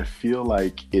know. I feel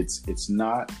like it's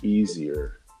not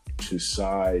easier to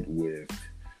side with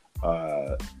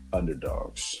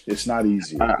underdogs. It's not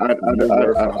easy. A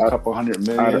couple $100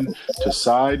 million to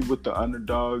side with the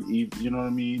underdog. You know what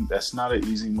I mean? That's not an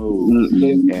easy move.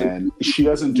 And she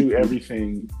doesn't do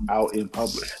everything out in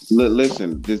public.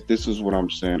 Listen, this is what I'm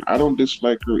saying. I don't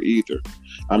dislike her either.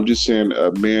 I'm just saying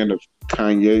a man of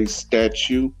Kanye's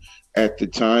stature at the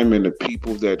time and the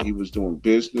people that he was doing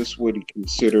business with, he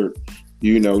considered,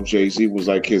 Jay-Z was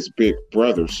like his big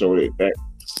brother. So that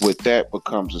with that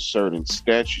becomes a certain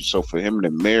statute. So for him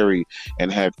to marry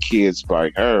and have kids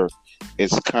by her,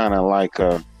 it's kind of like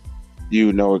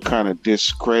it kind of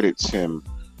discredits him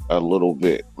a little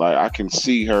bit. Like I can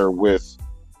see her with,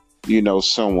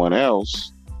 someone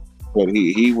else, but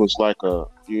he was like a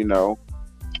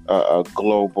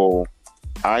global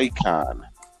icon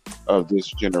of this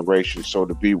generation. So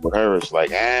to be with her is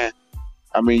like, I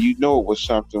mean, it was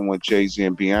something when Jay-Z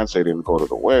and Beyonce didn't go to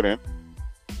the wedding.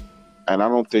 And I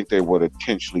don't think they would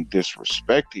intentionally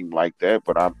disrespect him like that,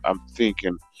 but I'm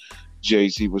thinking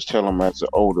Jay-Z was telling him as an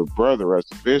older brother, as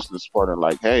a business partner,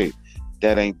 like, hey,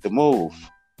 that ain't the move.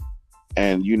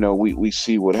 And, we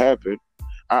see what happened.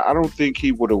 I don't think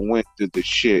he would have went through the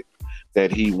shit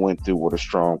that he went through with a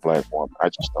strong black woman. I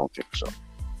just don't think so.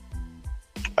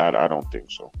 I don't think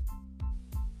so.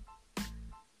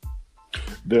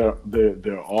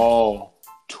 They're all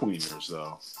tweeners,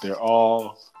 though. They're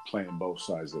all playing both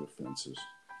sides of the fences.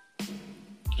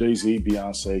 Jay-Z,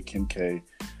 Beyonce, Kim K.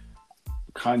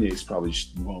 Kanye's probably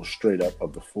most straight up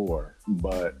of the four,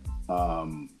 but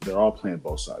they're all playing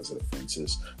both sides of the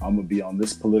fences. I'm gonna be on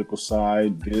this political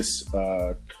side, this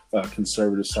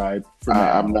conservative side for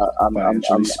now. I'm not.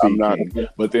 Financially speaking, not.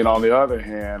 But then on the other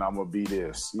hand, I'm gonna be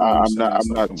this. I'm not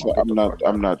talking about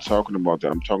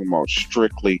that. I'm talking about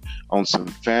strictly on some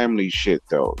family shit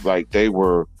though. Like they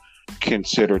were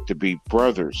considered to be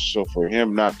brothers. So for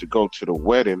him not to go to the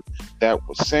wedding, that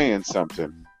was saying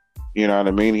something. You know what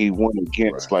I mean? He went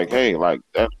against, like, hey, like,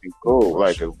 that'd be cool.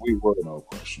 Like, if we were,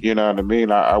 you know what I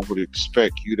mean? I would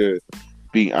expect you to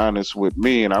be honest with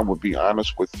me, and I would be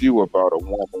honest with you about a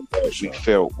woman that we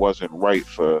felt wasn't right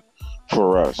for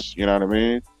us. You know what I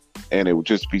mean? And it would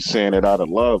just be saying it out of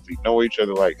love. We know each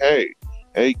other like, hey,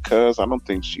 cuz, I don't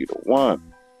think she the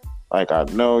one. Like, I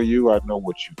know you. I know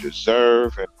what you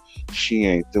deserve, and she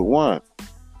ain't the one.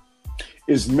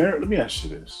 Let me ask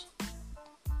you this.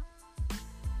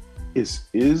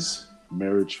 Is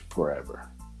marriage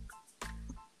forever?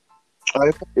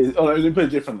 Let me put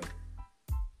it differently.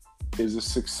 Is a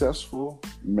successful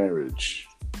marriage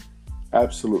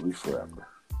absolutely forever?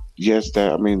 Yes,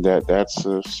 that's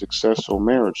a successful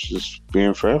marriage, just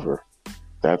being forever.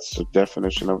 That's the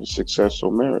definition of a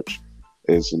successful marriage.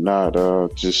 It's not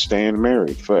just staying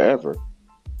married forever.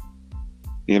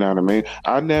 You know what I mean?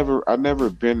 I never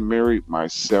been married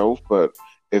myself, but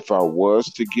if I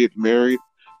was to get married,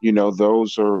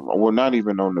 those are, well, not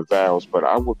even on the vows, but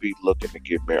I would be looking to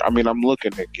get married. I mean, I'm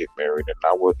looking to get married, and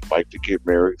I would like to get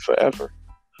married forever.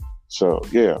 So,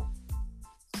 yeah.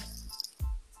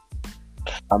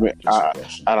 I mean,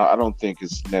 I don't think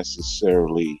it's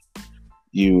necessarily,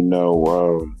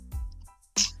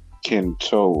 can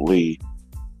totally,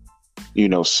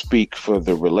 speak for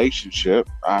the relationship.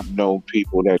 I've known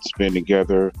people that's been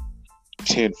together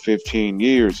 10, 15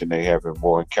 years, and they haven't,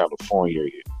 in California,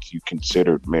 you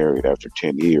considered married after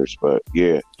 10 years, but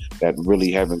yeah, that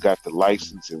really haven't got the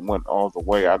license and went all the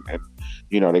way out, and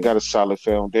they got a solid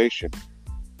foundation,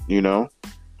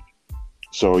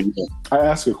 so yeah. I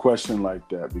ask a question like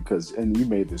that because, and you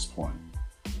made this point,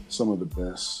 some of the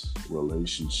best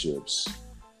relationships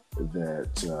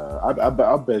that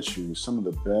I'll bet you some of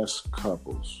the best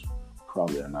couples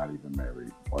probably are not even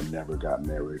married or never got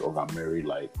married or got married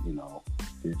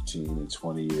 15 and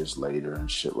 20 years later and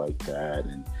shit like that,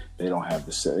 and they don't have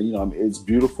the it's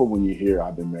beautiful when you hear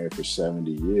I've been married for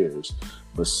 70 years,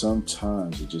 but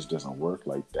sometimes it just doesn't work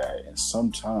like that. And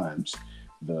sometimes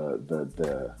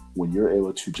the when you're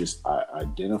able to just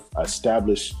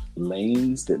establish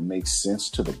lanes that make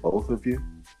sense to the both of you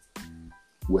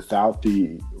without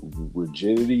the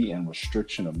rigidity and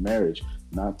restriction of marriage,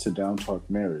 not to down talk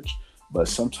marriage, but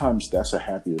sometimes that's a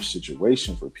happier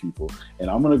situation for people. And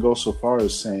I'm going to go so far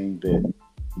as saying that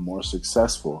more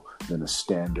successful than a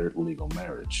standard legal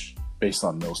marriage based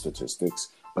on no statistics.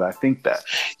 But I think that.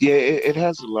 Yeah, it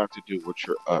has a lot to do with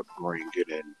your upbringing.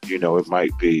 And, it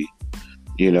might be,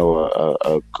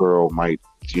 a girl might,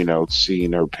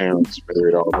 seeing her parents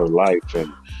married all her life,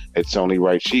 and it's only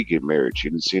right she get married. She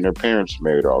didn't see her parents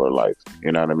married all her life.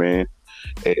 You know what I mean?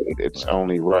 It's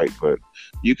only right, but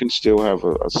you can still have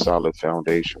a solid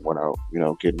foundation without,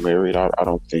 getting married. I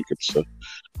don't think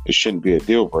it shouldn't be a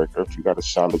deal breaker. If you got a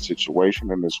solid situation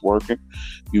and it's working,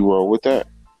 you roll with that.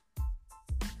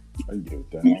 I get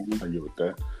with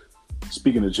that.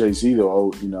 Speaking of Jay-Z,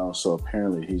 though, so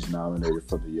apparently he's nominated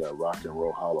for the Rock and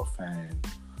Roll Hall of Fame,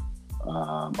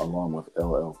 along with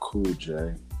LL Cool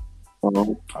J.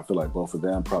 I feel like both of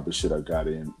them probably should have got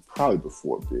in probably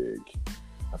before Big.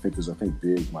 I think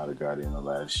Big might have got in the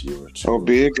last year or two. Oh,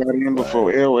 Big got in right.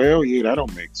 before LL. Yeah, that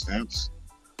don't make sense.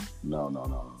 No.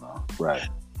 Right.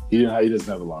 He doesn't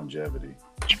have the longevity.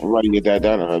 Right,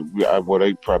 yeah, well,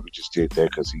 they probably just did that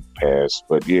because he passed.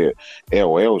 But yeah,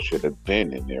 LL should have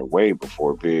been in there way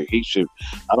before Big. He should.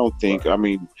 I don't think. Right. I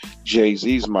mean,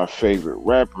 Jay-Z's my favorite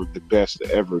rapper, the best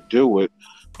to ever do it.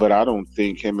 But I don't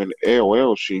think him and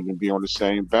LL should even be on the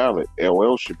same ballot.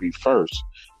 LL should be first,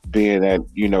 being that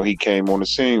he came on the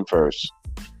scene first.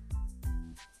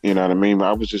 You know what I mean?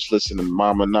 I was just listening to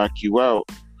 "Mama Knock You Out"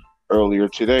 earlier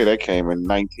today. That came in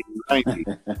 1990.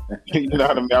 You know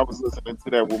what I mean? I was listening to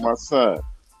that with my son.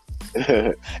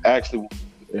 Actually,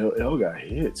 LL got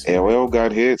hits. LL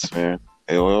got hits, man.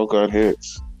 LL got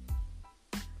hits.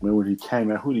 Remember when he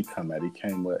came at? Who did he come at? He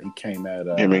came at.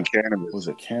 Him and Cannabis. Was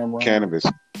it Cameron? Cannabis.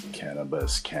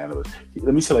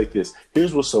 Let me say it like this.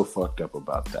 Here's what's so fucked up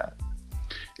about that.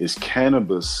 Is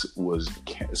Cannabis was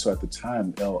so at the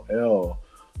time LL,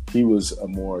 he was a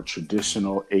more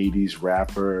traditional 80s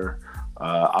rapper,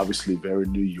 obviously very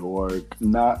New York,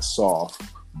 not soft,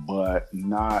 but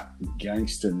not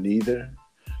gangster neither.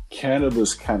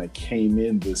 Cannabis kind of came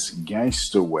in this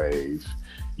gangster wave,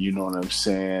 you know what I'm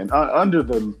saying? Under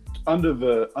the I'm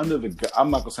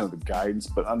not gonna say the guidance,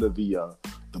 but under the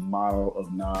model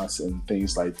of Nas and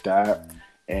things like that.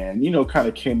 And, kind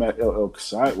of came at LL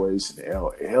sideways, and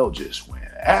LL just went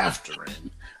after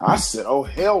him. I said, "Oh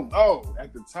hell no!"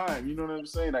 At the time, you know what I'm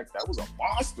saying? Like that was a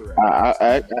monster.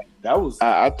 I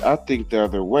think the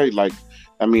other way. Like,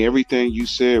 I mean, everything you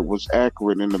said was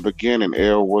accurate in the beginning.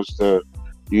 L was the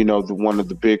one of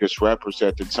the biggest rappers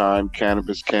at the time.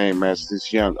 Cannabis came as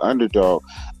this young underdog.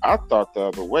 I thought the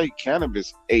other way.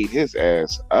 Cannabis ate his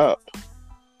ass up.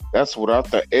 That's what I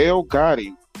thought. L got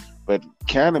him, but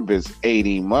Cannabis ate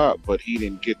him up. But he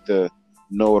didn't get the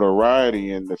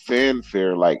notoriety and the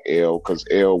fanfare like L, because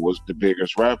L was the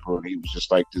biggest rapper and he was just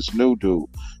like this new dude.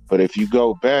 But if you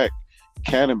go back,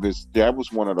 Cannabis, that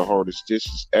was one of the hardest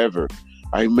dishes ever.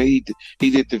 He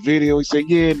did the video. He said,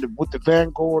 "Yeah, with the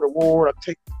Vanguard Award, I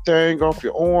take the thing off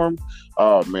your arm."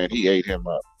 Oh man, he ate him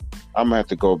up. I'm gonna have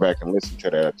to go back and listen to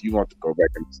that. If you want to go back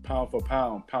and pound for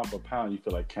pound, you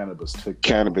feel like Cannabis took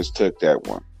that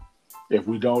one. If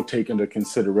we don't take into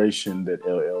consideration that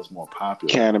LL is more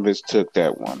popular, Cannabis took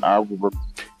that one.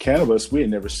 Cannabis, we had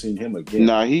never seen him again.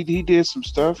 Nah, he did some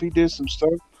stuff.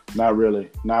 Not really.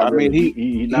 Not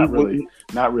really.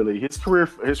 His career.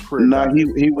 Nah,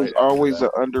 he was always an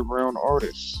underground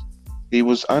artist. He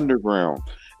was underground,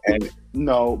 and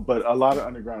no, but a lot of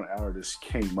underground artists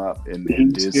came up and he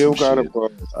did still some got shit. a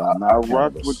buzz. I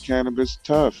rocked with Cannabis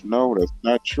tough. No, that's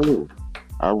not true.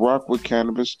 I rocked with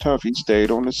Cannabis tough. He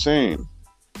stayed on the scene.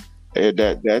 And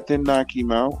that didn't knock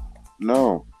him out.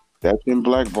 No, that didn't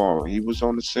blackball him. He was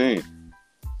on the scene.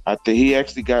 I think he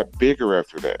actually got bigger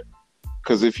after that.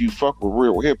 Because if you fuck with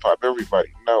real hip hop, everybody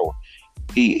know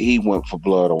he went for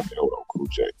blood on LL Cool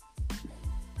J.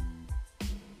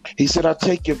 He said, "I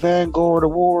take your Vanguard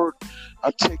Award.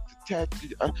 I take the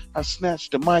tattoo. I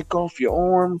snatched the mic off your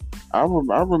arm." I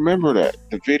remember that.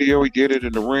 The video, he did it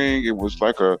in the ring. It was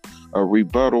like a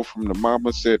rebuttal from the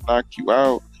Mama Said Knock You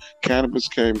Out. Cannabis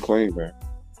came clean, man.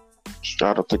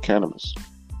 Shout out to Cannabis.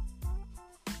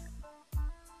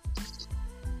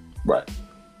 Right.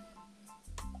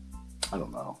 I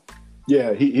don't know.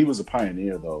 Yeah, he was a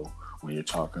pioneer, though, when you're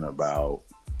talking about,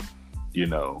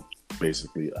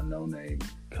 basically a no-name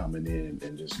coming in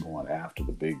and just going after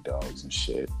the big dogs and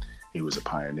shit. He was a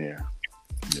pioneer.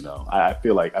 I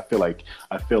feel like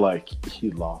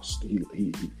he lost.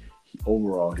 He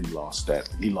overall he lost that.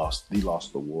 He lost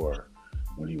the war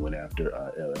when he went after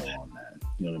LL on that.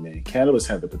 You know what I mean? Cannabis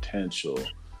had the potential.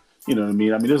 You know what I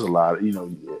mean? I mean, there's a lot of,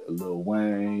 Lil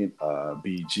Wayne,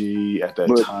 BG at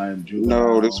that time.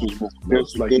 Juvenile, no, this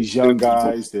was like these young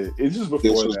guys. It's just before that.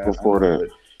 This was before that.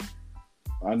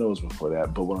 I know it's before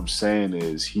that, but what I'm saying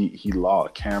is he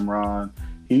lost Cameron.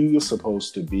 He was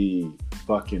supposed to be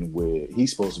fucking with.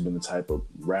 He's supposed to be the type of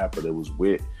rapper that was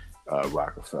with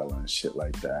Rockefeller and shit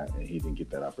like that, and he didn't get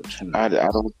that opportunity. I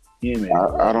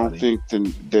don't think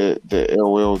the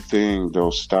LL thing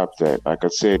they'll stop that. Like I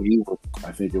said,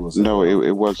 I think it was. No,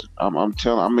 it wasn't. I'm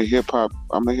telling. I'm a hip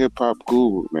hop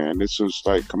guru, man. This was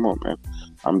like, come on, man.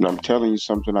 I'm telling you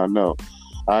something I know.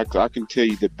 I can tell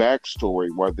you the backstory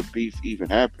why the beef even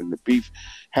happened. The beef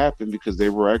happened because they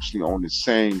were actually on the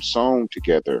same song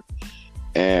together,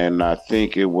 and I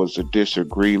think it was a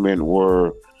disagreement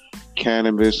where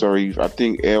Cannabis, or I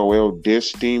think LL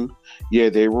dissed him. Yeah,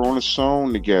 they were on a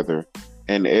song together,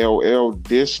 and LL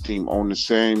dissed him on the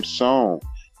same song,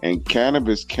 and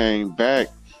Cannabis came back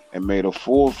and made a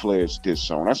full-fledged diss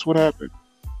song. That's what happened.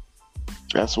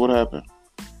 That's what happened.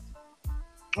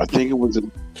 I think it was.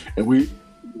 And we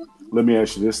let me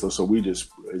ask you this though. So is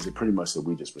it pretty much that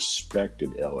we just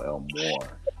respected LL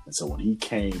more, and so when he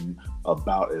came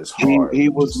about as hard, he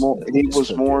was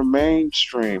more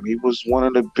mainstream. He was one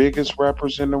of the biggest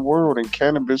rappers in the world, and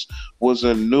Cannabis was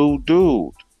a new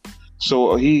dude.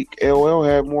 So LL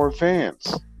had more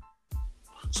fans.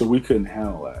 So we couldn't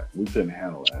handle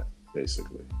that.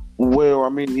 Basically. Well, I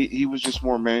mean, he was just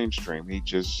more mainstream. He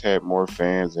just had more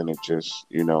fans, and it just,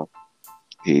 it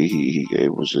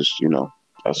was just,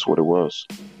 that's what it was.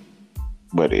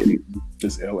 But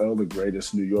is LL the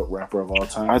greatest New York rapper of all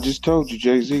time? I just told you,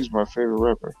 Jay-Z's my favorite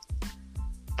rapper.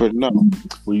 But no.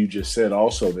 Well, you just said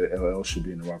also that LL should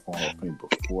be in the Rock and Roll Hall of Fame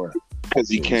before. Because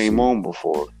he came on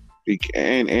before.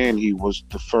 And he was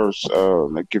the first, I'll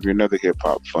give you another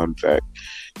hip-hop fun fact.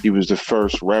 He was the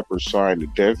first rapper signed to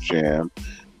Def Jam,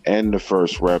 and the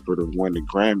first rapper to win the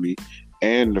Grammy,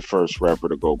 and the first rapper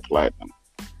to go platinum.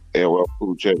 LL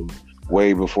Cool J.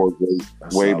 Way before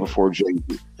Jay-Z. Way before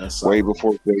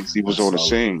Jay-Z was on the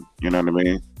scene. You know what I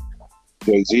mean?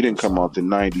 Jay-Z didn't come out to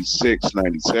 96,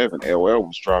 97. LL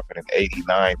was dropping in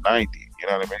 89, 90. You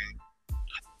know what I mean?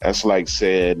 That's like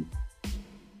saying,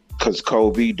 because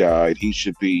Kobe died, he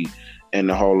should be in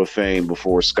the Hall of Fame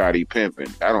before Scottie Pippen.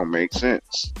 That don't make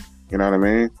sense. You know what I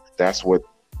mean? That's what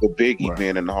the Biggie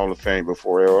being in the Hall of Fame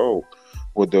before LL.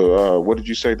 With the, what did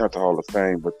you say? Not the Hall of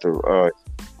Fame, but the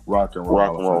Rock and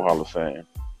Roll Hall of Fame.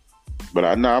 But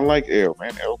I like L,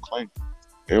 man. L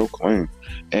clean.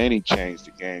 And he changed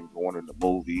the game going into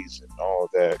movies and all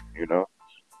that,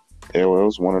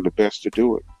 LL's one of the best to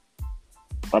do it.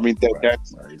 I mean,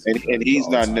 and he's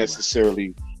not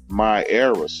necessarily my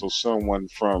era. So someone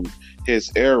from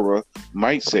his era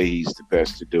might say he's the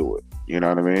best to do it. You know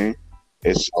what I mean?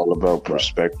 It's all about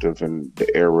perspective and the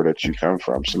era that you come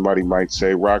from. Somebody might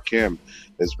say Rakim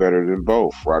is better than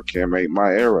both. Rakim ain't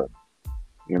my era.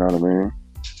 You know what I mean?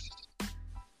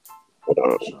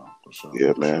 For sure.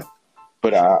 Yeah, man.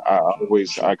 But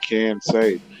I can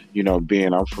say,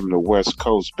 being I'm from the West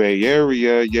Coast Bay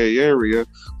Area,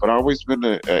 but I've always been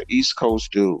an East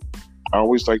Coast dude. I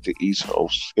always like the East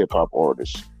Coast hip hop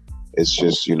artists. It's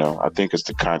just, I think it's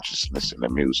the consciousness in the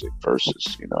music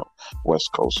versus, West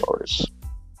Coast artists.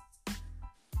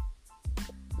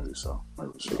 Maybe so.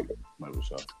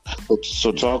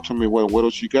 So talk to me. What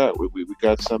else you got? We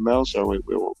got something else, or we're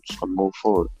just gonna move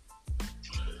forward?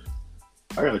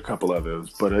 I got a couple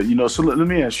others, but so let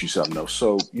me ask you something though.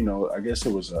 So I guess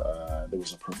there was a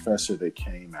professor that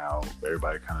came out.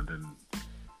 Everybody kind of didn't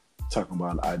talking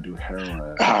about I do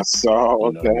heroin. I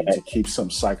saw that to keep some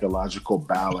psychological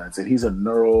balance, and he's a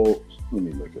neural. Let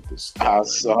me look at this. I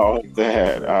saw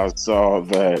that.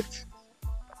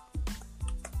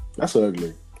 That's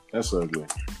ugly.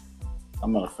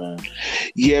 I'm not a fan.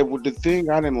 Yeah, well, the thing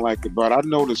I didn't like about, I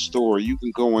know the story. You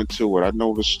can go into it. I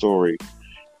know the story.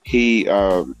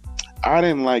 I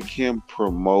didn't like him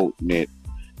promoting it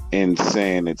and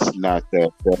saying it's not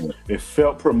that bad. It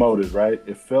felt promoted, right?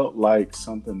 It felt like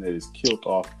something that is killed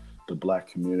off the black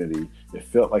community. It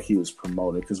felt like he was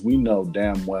promoted because we know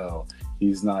damn well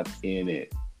he's not in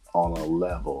it on a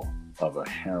level of a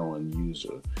heroin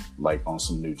user, like on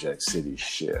some New Jack City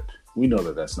shit. We know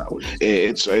that that's not what he's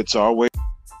doing. It's always